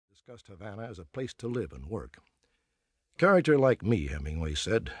discussed Havana as a place to live and work. Character like me, Hemingway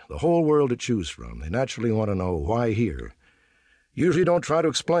said, the whole world to choose from. They naturally want to know why here. Usually don't try to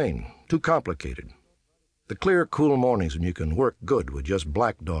explain. Too complicated. The clear, cool mornings when you can work good with just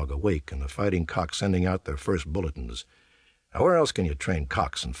Black Dog awake and the fighting cocks sending out their first bulletins. Now, where else can you train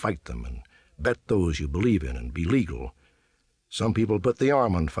cocks and fight them and bet those you believe in and be legal? Some people put the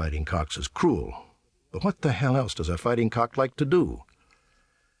arm on fighting cocks as cruel. But what the hell else does a fighting cock like to do?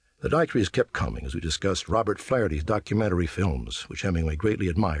 The daiquiris kept coming as we discussed Robert Flaherty's documentary films, which Hemingway greatly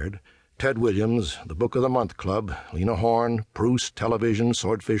admired, Ted Williams, the Book of the Month Club, Lena Horne, Proust, television,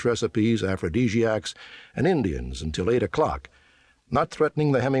 swordfish recipes, aphrodisiacs, and Indians until 8 o'clock, not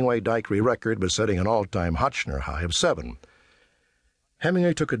threatening the Hemingway daiquiri record but setting an all-time Hotchner high of 7.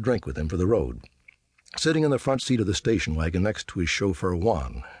 Hemingway took a drink with him for the road, sitting in the front seat of the station wagon next to his chauffeur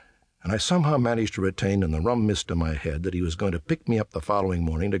Juan, and I somehow managed to retain in the rum mist in my head that he was going to pick me up the following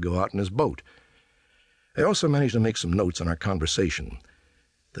morning to go out in his boat. I also managed to make some notes on our conversation,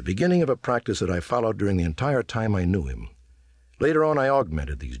 the beginning of a practice that I followed during the entire time I knew him. Later on, I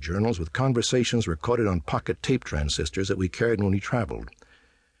augmented these journals with conversations recorded on pocket tape transistors that we carried when we traveled.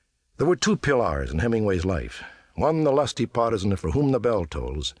 There were 2 pillars in Hemingway's life, one the lusty partisan for whom the bell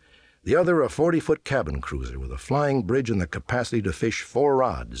tolls, the other a 40-foot cabin cruiser with a flying bridge and the capacity to fish 4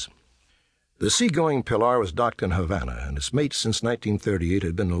 rods. The seagoing Pilar was docked in Havana, and its mate since 1938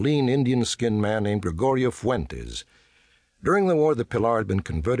 had been a lean Indian-skinned man named Gregorio Fuentes. During the war, the Pilar had been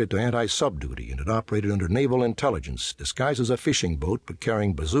converted to anti-sub duty and had operated under naval intelligence, disguised as a fishing boat but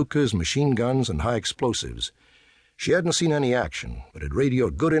carrying bazookas, machine guns, and high explosives. She hadn't seen any action, but had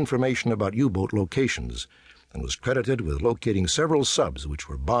radioed good information about U-boat locations and was credited with locating several subs which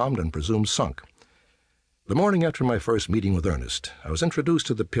were bombed and presumed sunk. The morning after my first meeting with Ernest, I was introduced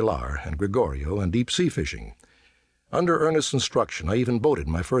to the Pilar and Gregorio and deep-sea fishing. Under Ernest's instruction, I even boated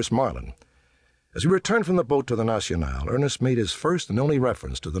my first marlin. As we returned from the boat to the Nacional, Ernest made his first and only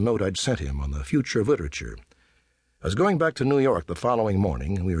reference to the note I'd sent him on the future of literature. I was going back to New York the following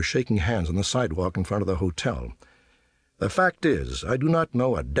morning, and we were shaking hands on the sidewalk in front of the hotel. "The fact is, I do not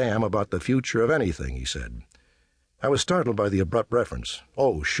know a damn about the future of anything," he said. I was startled by the abrupt reference.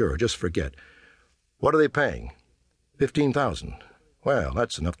 "Oh, sure, just forget. What are they paying?" $15,000. Well,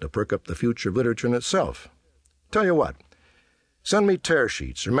 that's enough to perk up the future of literature in itself. Tell you what, send me tear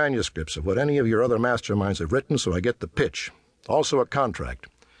sheets or manuscripts of what any of your other masterminds have written so I get the pitch. Also a contract.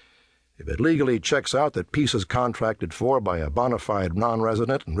 If it legally checks out that pieces contracted for by a bona fide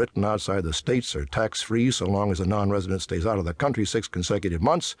non-resident and written outside the states are tax-free so long as the non-resident stays out of the country 6 consecutive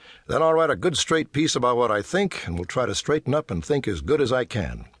months, then I'll write a good straight piece about what I think and will try to straighten up and think as good as I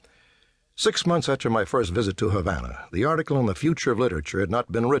can. 6 months after my first visit to Havana, the article on the future of literature had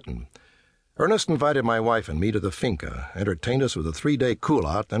not been written. Ernest invited my wife and me to the finca, entertained us with a 3-day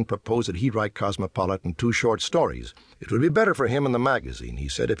cool-out, then proposed that he'd write Cosmopolitan 2 short stories. It would be better for him in the magazine, he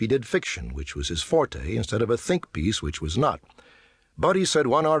said, if he did fiction, which was his forte, instead of a think piece, which was not. But he said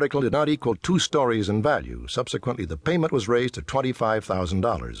one article did not equal 2 stories in value. Subsequently, the payment was raised to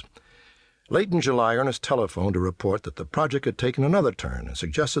 $25,000. Late in July, Ernest telephoned to report that the project had taken another turn and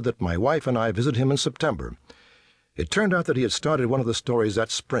suggested that my wife and I visit him in September. It turned out that he had started one of the stories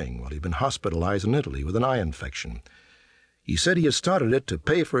that spring while he'd been hospitalized in Italy with an eye infection. He said he had started it to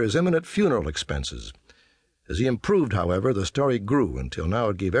pay for his imminent funeral expenses. As he improved, however, the story grew until now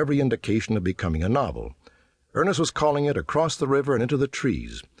it gave every indication of becoming a novel. Ernest was calling it Across the River and Into the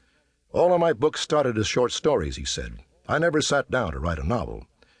Trees. "All of my books started as short stories," he said. "I never sat down to write a novel."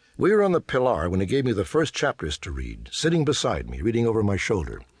 We were on the Pilar when he gave me the first chapters to read, sitting beside me, reading over my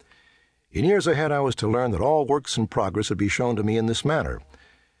shoulder. In years ahead, I was to learn that all works in progress would be shown to me in this manner.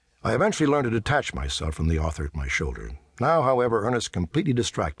 I eventually learned to detach myself from the author at my shoulder. Now, however, Ernest completely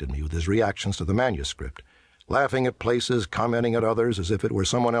distracted me with his reactions to the manuscript, laughing at places, commenting at others as if it were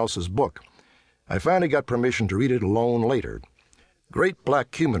someone else's book. I finally got permission to read it alone later. Great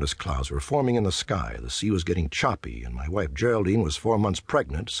black cumulus clouds were forming in the sky, the sea was getting choppy, and my wife Geraldine was 4 months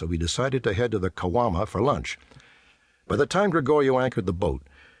pregnant, so we decided to head to the Kawama for lunch. By the time Gregorio anchored the boat,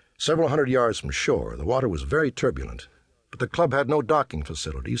 several hundred yards from shore, the water was very turbulent, but the club had no docking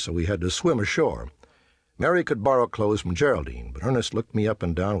facility, so we had to swim ashore. Mary could borrow clothes from Geraldine, but Ernest looked me up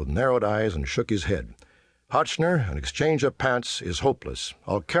and down with narrowed eyes and shook his head. "Hotchner, an exchange of pants is hopeless.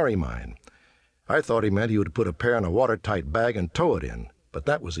 I'll carry mine." I thought he meant he would put a pair in a watertight bag and tow it in, but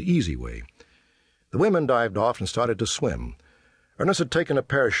that was the easy way. The women dived off and started to swim. Ernest had taken a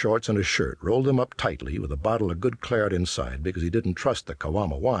pair of shorts and a shirt, rolled them up tightly with a bottle of good claret inside because he didn't trust the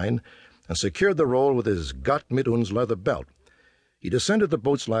Kawama wine, and secured the roll with his Gott mit uns leather belt. He descended the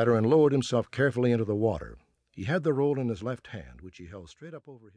boat's ladder and lowered himself carefully into the water. He had the roll in his left hand, which he held straight up over his